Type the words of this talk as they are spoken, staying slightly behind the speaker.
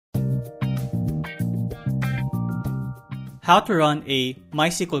how to run a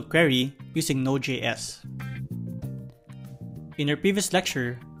MySQL query using Node.js. In our previous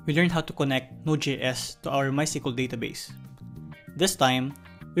lecture, we learned how to connect Node.js to our MySQL database. This time,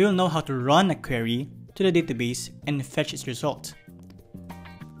 we will know how to run a query to the database and fetch its result.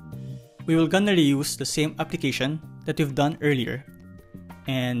 We will gonna reuse the same application that we've done earlier.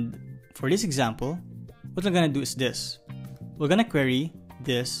 And for this example, what we're gonna do is this. We're gonna query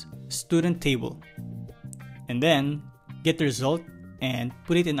this student table and then get the result and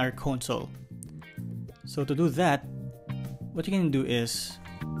put it in our console. So to do that, what you can do is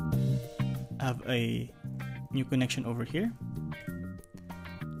have a new connection over here.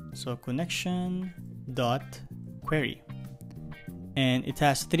 So connection dot query, and it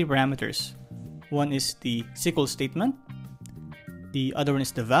has three parameters. One is the SQL statement, the other one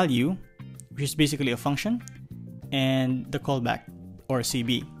is the value, which is basically a function, and the callback or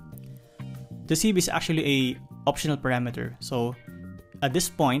CB. The CB is actually a optional parameter, so at this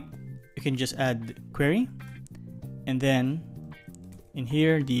point you can just add query and then in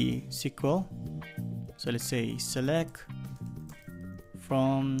here the SQL. So let's say select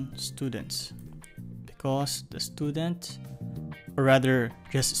from students, because the student, or rather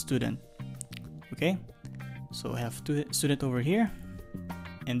just student. Okay, so I have student over here,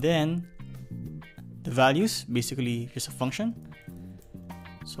 and then the values, basically just a function.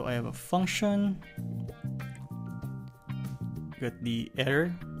 So I have a function, got the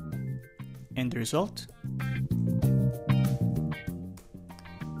error and the result,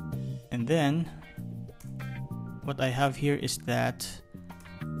 and then what I have here is that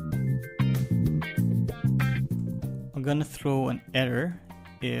I'm gonna throw an error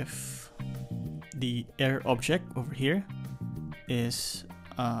if the error object over here is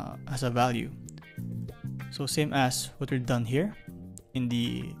has a value. So same as what we've done here in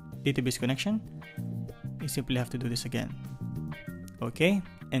the database connection, you simply have to do this again. Okay,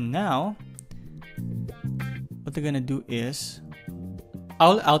 and now what they're gonna do is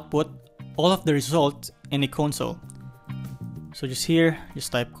I'll output all of the results in a console. So just here,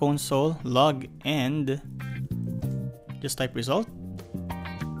 just type console log and just type result,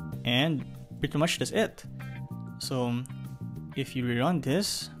 and pretty much that's it. So if you rerun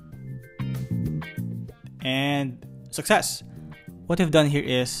this and success, what I've done here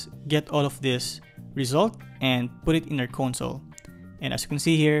is get all of this result and put it in our console. And as you can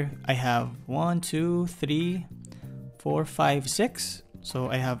see here, I have 1, 2, 3, 4, 5, 6.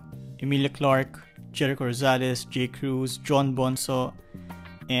 So I have Emilia Clarke, Jericho Rosales, J. Cruz, John Bonso,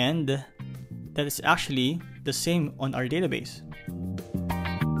 and that is actually the same on our database.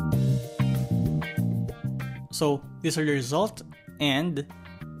 So these are the result and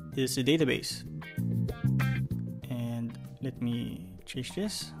this is the database. And let me change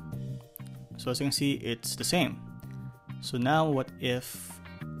this. So as you can see, it's the same. So now what if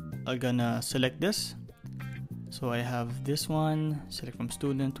I'm gonna select this? So I have this one, select from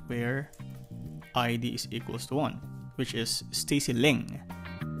student where ID is equals to 1, which is Stacy Ling.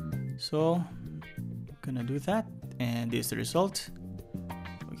 So I'm gonna do that, and this is the result.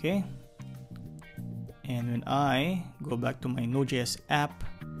 Okay, and when I go back to my Node.js app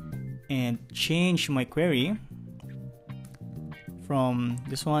and change my query from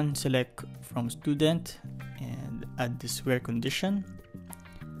this one, select from student and add this where condition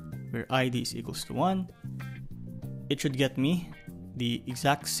where ID is equals to 1, it should get me the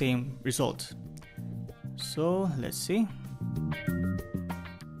exact same result. So let's see,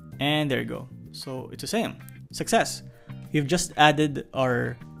 and there you go. So it's the same. Success. We've just added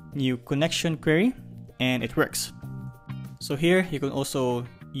our new connection query and it works. So here you can also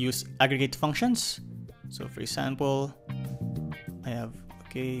use aggregate functions. So for example, I have,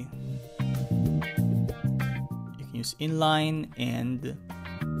 okay, you can use inline and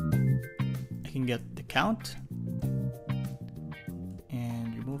I can get the count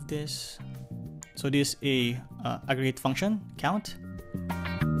and remove this. So this is a aggregate function count,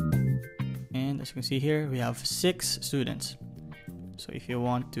 and as you can see here we have 6 students. So if you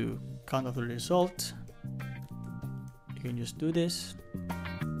want to count off the result, you can just do this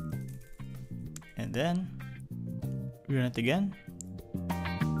and then run it again,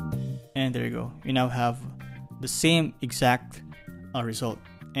 and there you go. We now have the same exact result,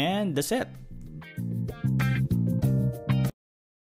 and that's it.